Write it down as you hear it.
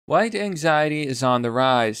White anxiety is on the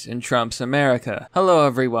rise in Trump's America. Hello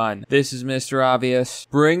everyone, this is Mr. Obvious,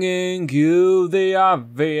 bringing you the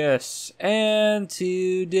obvious. And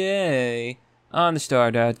today, on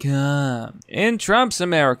thestar.com, in Trump's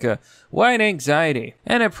America, white anxiety,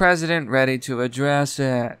 and a president ready to address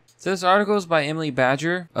it. So this article is by Emily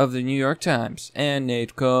Badger of the New York Times and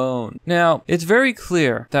Nate Cohn. Now, it's very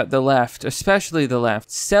clear that the left, especially the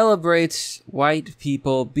left, celebrates white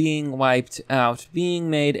people being wiped out,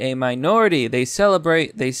 being made a minority. They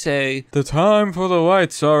celebrate, they say, the time for the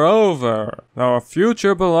whites are over. Our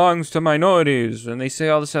future belongs to minorities. And they say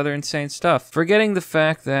all this other insane stuff. Forgetting the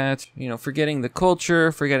fact that, forgetting the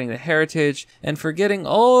culture, forgetting the heritage, and forgetting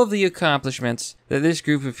all of the accomplishments that this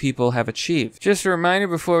group of people have achieved. Just a reminder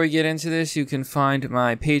before we get into this, you can find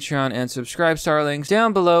my Patreon and Subscribestar links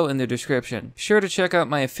down below in the description. Be sure to check out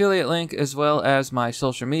my affiliate link as well as my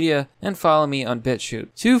social media and follow me on BitChute.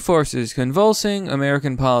 Two forces convulsing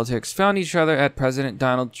American politics found each other at President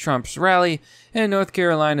Donald Trump's rally in North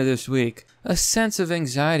Carolina this week. A sense of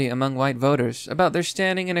anxiety among white voters about their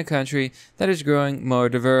standing in a country that is growing more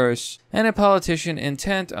diverse, and a politician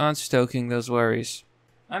intent on stoking those worries.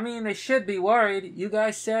 I mean, they should be worried. You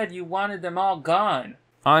guys said you wanted them all gone.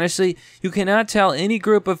 Honestly, you cannot tell any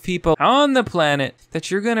group of people on the planet that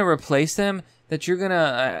you're going to replace them, that you're going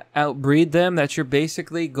to outbreed them, that you're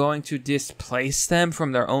basically going to displace them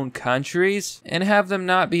from their own countries, and have them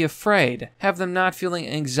not be afraid, have them not feeling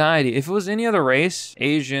anxiety. If it was any other race,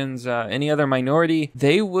 Asians, any other minority,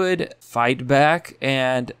 they would fight back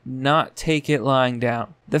and not take it lying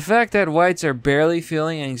down. The fact that whites are barely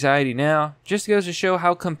feeling anxiety now just goes to show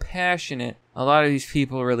how compassionate a lot of these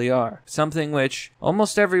people really are, something which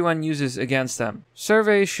almost everyone uses against them.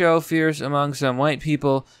 Surveys show fears among some white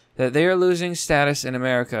people that they are losing status in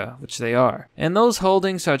America, which they are. And those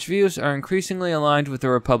holding such views are increasingly aligned with the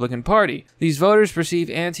Republican Party. These voters perceive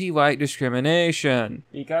anti-white discrimination.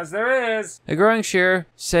 Because there is. A growing share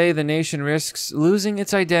say the nation risks losing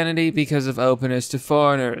its identity because of openness to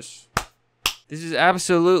foreigners. This has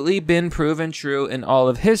absolutely been proven true in all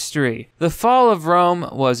of history. The fall of Rome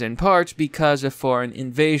was in part because of foreign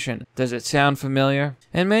invasion. Does it sound familiar?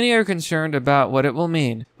 And many are concerned about what it will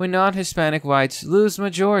mean when non-Hispanic whites lose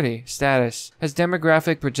majority status, as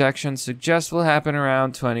demographic projections suggest will happen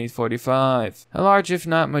around 2045. A large, if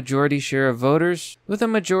not majority share of voters, with a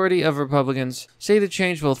majority of Republicans, say the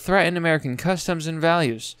change will threaten American customs and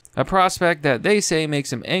values. A prospect that they say makes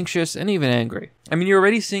them anxious and even angry. I mean, you're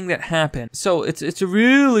already seeing that happen. So it's a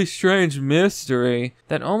really strange mystery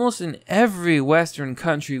that almost in every Western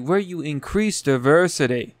country where you increase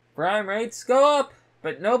diversity, crime rates go up,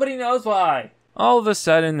 but nobody knows why. All of a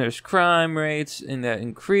sudden, there's crime rates and that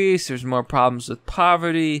increase. There's more problems with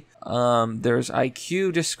poverty. There's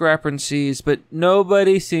IQ discrepancies, but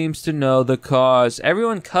nobody seems to know the cause.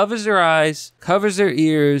 Everyone covers their eyes, covers their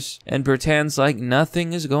ears, and pretends like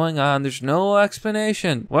nothing is going on. There's no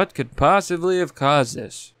explanation. What could possibly have caused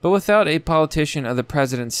this? But without a politician of the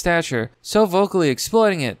president's stature so vocally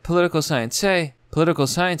exploiting it, political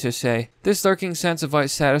scientists say, this lurking sense of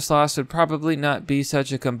white status loss would probably not be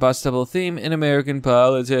such a combustible theme in American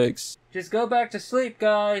politics. Just go back to sleep,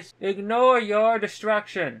 guys. Ignore your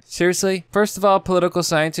destruction. Seriously? First of all, political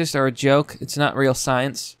scientists are a joke. It's not real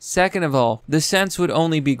science. Second of all, the sense would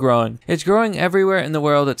only be growing. It's growing everywhere in the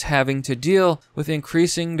world that's having to deal with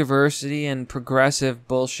increasing diversity and progressive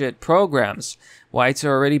bullshit programs. Whites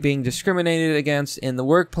are already being discriminated against in the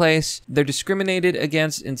workplace, they're discriminated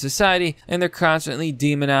against in society, and they're constantly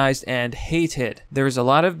demonized and hated. There is a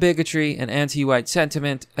lot of bigotry and anti-white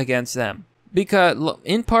sentiment against them.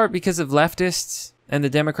 In part because of leftists and the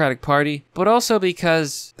Democratic Party, but also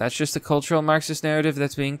because that's just the cultural Marxist narrative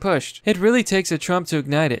that's being pushed. It really takes a Trump to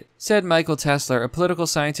ignite it, said Michael Tesler, a political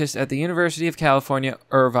scientist at the University of California,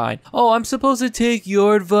 Irvine. Oh, I'm supposed to take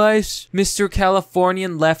your advice, Mr.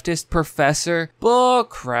 Californian leftist professor? Bull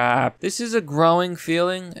crap. This is a growing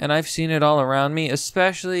feeling, and I've seen it all around me,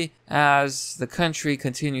 especially as the country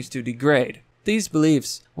continues to degrade. These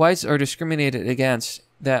beliefs, whites are discriminated against,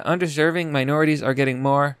 that undeserving minorities are getting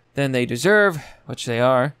more than they deserve, which they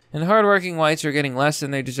are, and hardworking whites are getting less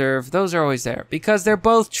than they deserve, those are always there, because they're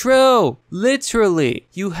both true. Literally.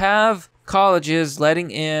 You have colleges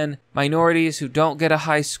letting in minorities who don't get a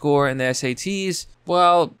high score in the SATs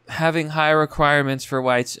while having higher requirements for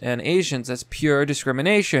whites and Asians. That's pure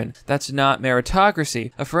discrimination. That's not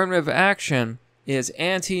meritocracy. Affirmative action is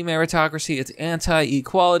anti-meritocracy, it's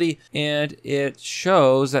anti-equality, and it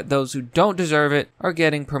shows that those who don't deserve it are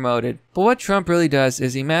getting promoted. But what Trump really does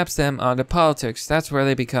is he maps them onto politics. That's where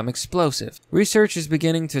they become explosive. Research is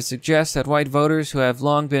beginning to suggest that white voters who have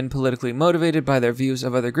long been politically motivated by their views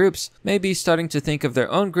of other groups may be starting to think of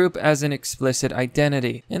their own group as an explicit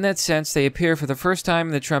identity. In that sense, they appear for the first time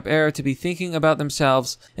in the Trump era to be thinking about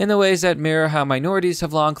themselves in the ways that mirror how minorities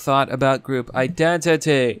have long thought about group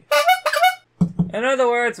identity. In other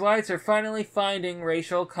words, whites are finally finding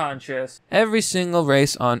racial conscious. Every single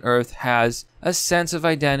race on Earth has a sense of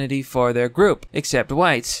identity for their group, except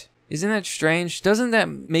whites. Isn't that strange? Doesn't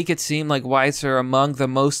that make it seem like whites are among the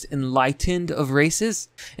most enlightened of races?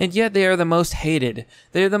 And yet they are the most hated.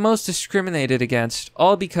 They are the most discriminated against,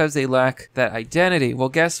 all because they lack that identity. Well,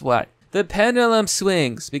 guess what? The pendulum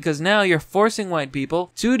swings, because now you're forcing white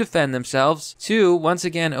people to defend themselves, to once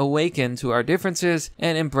again awaken to our differences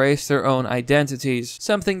and embrace their own identities,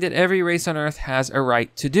 something that every race on Earth has a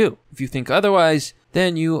right to do. If you think otherwise,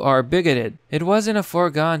 then you are bigoted. It wasn't a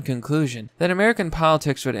foregone conclusion that American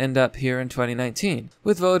politics would end up here in 2019,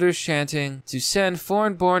 with voters chanting to send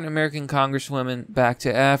foreign-born American congresswomen back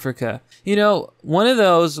to Africa. You know, one of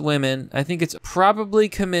those women, I think it's probably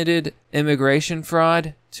committed immigration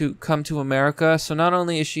fraud to come to America, so not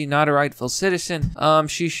only is she not a rightful citizen,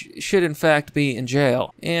 she should in fact be in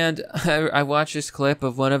jail. And I watched this clip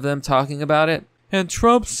of one of them talking about it, and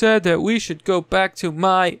Trump said that we should go back to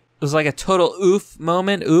it was like a total oof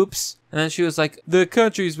moment, oops. And then she was like, the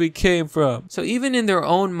countries we came from. So even in their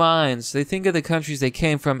own minds, they think of the countries they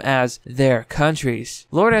came from as their countries.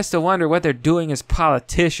 Lord has to wonder what they're doing as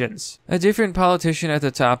politicians. A different politician at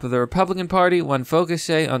the top of the Republican Party, one focused,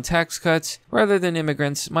 say, on tax cuts rather than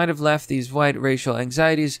immigrants, might have left these white racial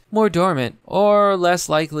anxieties more dormant or less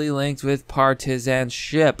likely linked with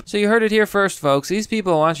partisanship. So you heard it here first, folks. These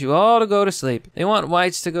people want you all to go to sleep. They want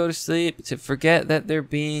whites to go to sleep, to forget that they're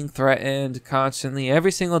being threatened constantly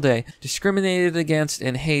every single day, discriminated against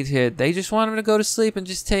and hated. They just want them to go to sleep and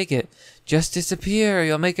just take it. Just disappear.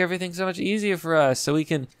 You'll make everything so much easier for us so we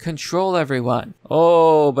can control everyone.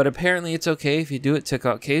 Oh, but apparently it's okay if you do it to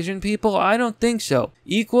Caucasian people? I don't think so.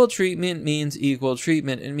 Equal treatment means equal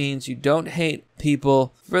treatment. It means you don't hate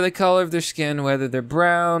people for the color of their skin, whether they're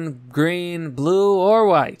brown, green, blue, or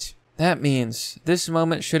white. That means this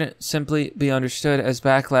moment shouldn't simply be understood as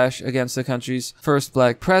backlash against the country's first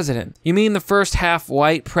black president. You mean the first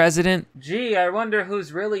half-white president? Gee, I wonder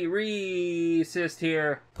who's really racist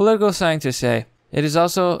here. Political scientists say it is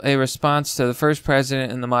also a response to the first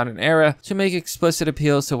president in the modern era to make explicit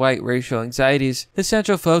appeals to white racial anxieties the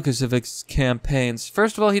central focus of its campaigns.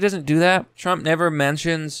 First of all, he doesn't do that. Trump never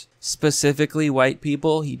mentions specifically white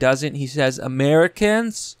people. He doesn't. He says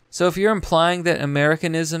Americans. So if you're implying that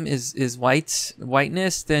Americanism is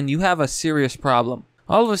whiteness, then you have a serious problem.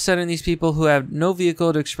 All of a sudden, these people who have no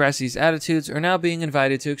vehicle to express these attitudes are now being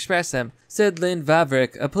invited to express them, said Lynn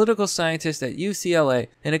Vavreck, a political scientist at UCLA,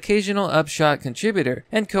 an occasional Upshot contributor,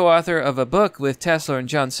 and co-author of a book with Tesler and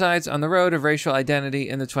John Sides on the road of racial identity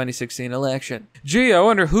in the 2016 election. Gee, I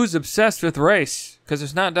wonder who's obsessed with race. Because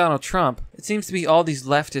it's not Donald Trump. It seems to be all these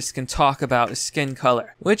leftists can talk about is skin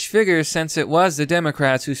color. Which figures since it was the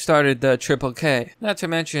Democrats who started the Triple K. Not to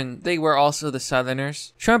mention, they were also the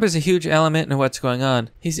Southerners. Trump is a huge element in what's going on.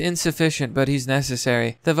 He's insufficient, but he's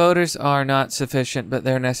necessary. The voters are not sufficient, but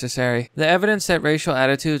they're necessary. The evidence that racial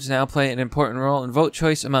attitudes now play an important role in vote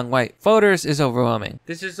choice among white voters is overwhelming.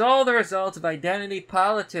 This is all the result of identity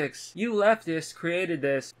politics. You leftists created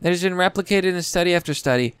this. It has been replicated in study after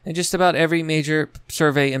study in just about every major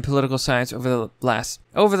survey in political science over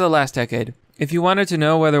the last decade. If you wanted to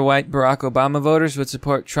know whether white Barack Obama voters would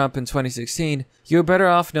support Trump in 2016, you're better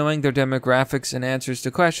off knowing their demographics and answers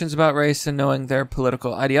to questions about race than knowing their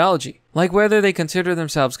political ideology. Like whether they consider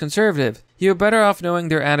themselves conservative, you're better off knowing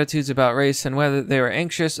their attitudes about race than whether they were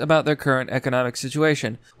anxious about their current economic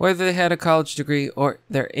situation, whether they had a college degree, or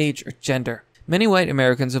their age or gender. Many white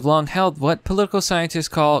Americans have long held what political scientists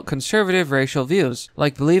call conservative racial views,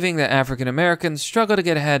 like believing that African Americans struggle to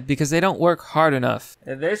get ahead because they don't work hard enough.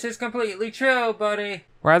 This is completely true, buddy.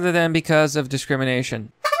 Rather than because of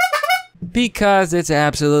discrimination. Because it's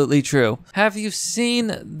absolutely true. Have you seen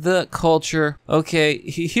the culture? Okay,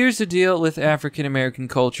 here's the deal with African American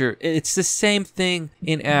culture. It's the same thing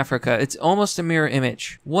in Africa. It's almost a mirror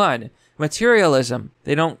image. 1. Materialism.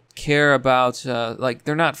 They don't care about,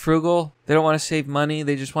 they're not frugal. They don't want to save money.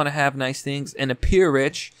 They just want to have nice things and appear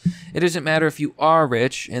rich. It doesn't matter if you are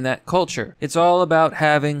rich in that culture. It's all about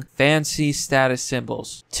having fancy status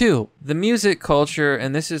symbols. 2, the music culture,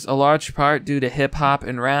 and this is a large part due to hip hop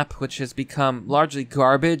and rap, which has become largely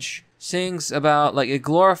garbage sings about, like, it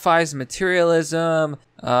glorifies materialism,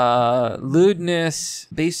 lewdness,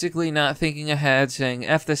 basically not thinking ahead, saying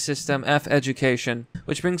F the system, F education.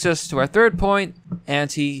 Which brings us to our third point,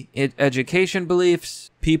 anti-education beliefs.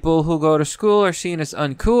 People who go to school are seen as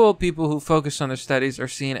uncool. People who focus on their studies are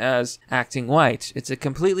seen as acting white. It's a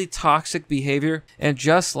completely toxic behavior, and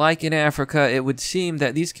just like in Africa, it would seem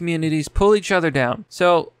that these communities pull each other down.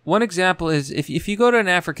 So one example is if you go to an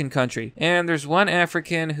African country and there's one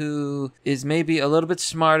African who is maybe a little bit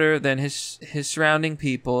smarter than his surrounding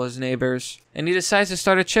people, his neighbors, and he decides to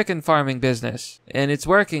start a chicken farming business, and it's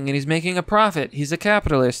working, and he's making a profit. He's a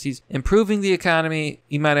capitalist. He's improving the economy.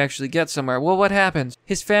 He might actually get somewhere. Well, what happens?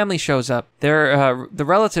 His family shows up. The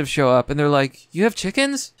relatives show up, and they're like, "You have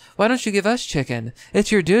chickens? Why don't you give us chicken?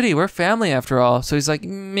 It's your duty. We're family after all." So he's like,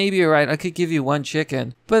 "Maybe you're right. I could give you one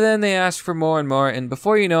chicken." But then they ask for more and more, and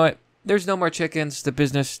before you know it, there's no more chickens. The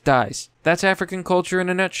business dies. That's African culture in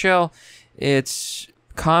a nutshell. It's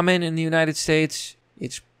common in the United States.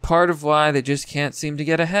 It's part of why they just can't seem to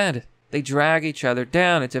get ahead. They drag each other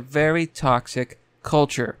down. It's a very toxic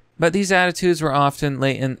culture. But these attitudes were often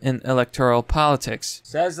latent in electoral politics.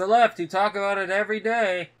 Says the left, you talk about it every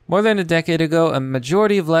day. More than a decade ago, a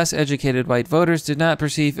majority of less educated white voters did not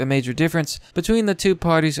perceive a major difference between the two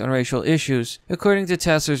parties on racial issues, according to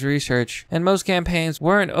Tesler's research, and most campaigns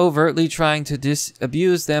weren't overtly trying to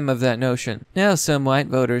disabuse them of that notion. Now some white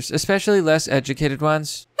voters, especially less educated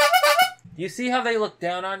ones, you see how they look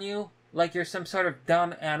down on you? Like you're some sort of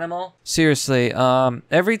dumb animal? Seriously,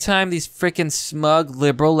 every time these freaking smug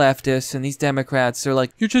liberal leftists and these Democrats, they're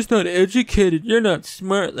like, "You're just not educated, you're not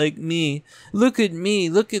smart like me. Look at me,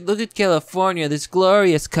 look at California, this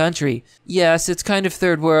glorious country. Yes, it's kind of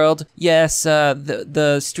third world. Yes,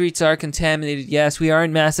 the streets are contaminated. Yes, we are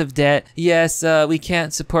in massive debt. Yes, we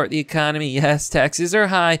can't support the economy. Yes, taxes are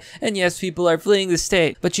high. And yes, people are fleeing the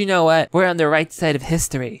state. But you know what? We're on the right side of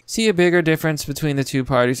history." See a bigger difference between the two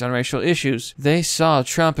parties on racial issues. They saw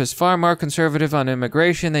Trump as far more conservative on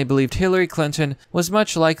immigration. They believed Hillary Clinton was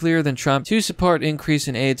much likelier than Trump to support increase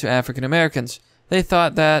in aid to African Americans. They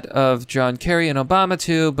thought that of John Kerry and Obama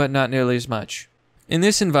too, but not nearly as much. In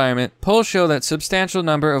this environment, polls show that a substantial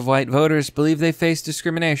number of white voters believe they face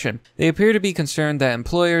discrimination. They appear to be concerned that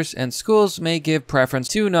employers and schools may give preference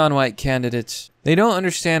to non-white candidates. They don't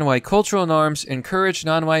understand why cultural norms encourage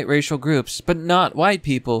non-white racial groups, but not white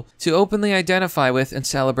people, to openly identify with and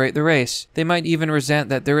celebrate the race. They might even resent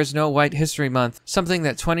that there is no White History Month, something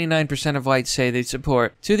that 29% of whites say they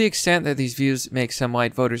support. To the extent that these views make some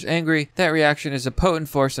white voters angry, that reaction is a potent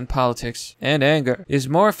force in politics. And anger is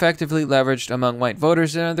more effectively leveraged among white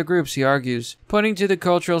voters than other groups, he argues, pointing to the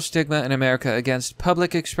cultural stigma in America against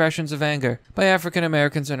public expressions of anger by African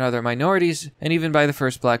Americans and other minorities, and even by the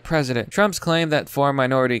first black president. Trump's claim that foreign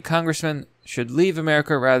minority congressmen should leave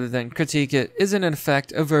America rather than critique it is in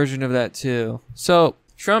effect a version of that too. So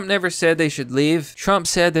Trump never said they should leave. Trump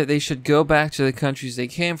said that they should go back to the countries they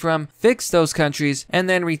came from, fix those countries, and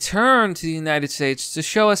then return to the United States to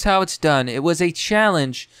show us how it's done. It was a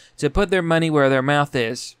challenge to put their money where their mouth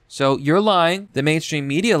is. So you're lying, the mainstream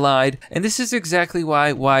media lied, and this is exactly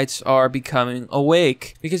why whites are becoming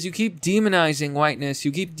awake. Because you keep demonizing whiteness,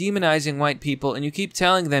 you keep demonizing white people, and you keep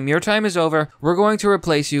telling them, your time is over, we're going to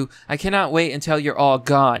replace you, I cannot wait until you're all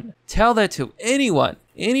gone. Tell that to anyone,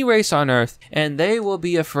 any race on earth, and they will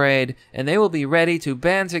be afraid, and they will be ready to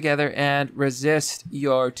band together and resist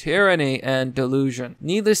your tyranny and delusion.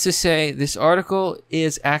 Needless to say, this article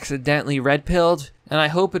is accidentally red-pilled, and I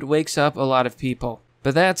hope it wakes up a lot of people.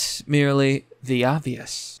 But that's merely the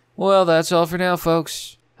obvious. Well, that's all for now,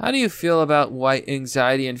 folks. How do you feel about white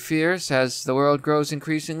anxiety and fears as the world grows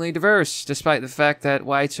increasingly diverse, despite the fact that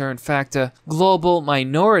whites are in fact a global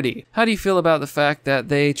minority? How do you feel about the fact that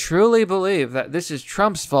they truly believe that this is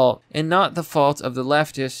Trump's fault and not the fault of the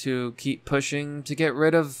leftists who keep pushing to get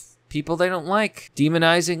rid of people they don't like,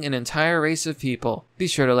 demonizing an entire race of people? Be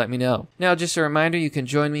sure to let me know. Now, just a reminder, you can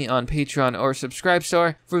join me on Patreon or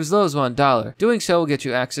Subscribestar for as low as $1. Doing so will get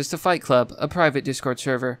you access to Fight Club, a private Discord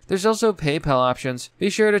server. There's also PayPal options. Be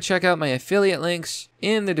sure to check out my affiliate links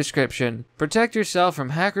in the description. Protect yourself from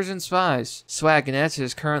hackers and spies. Swagnet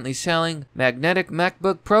is currently selling magnetic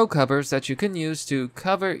MacBook Pro covers that you can use to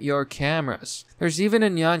cover your cameras. There's even a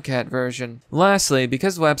NyanCat version. Lastly,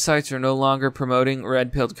 because websites are no longer promoting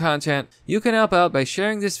red-pilled content, you can help out by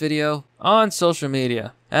sharing this video on social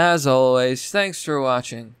media. As always, thanks for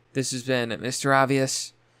watching. This has been Mr.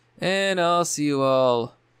 Obvious, and I'll see you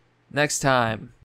all next time.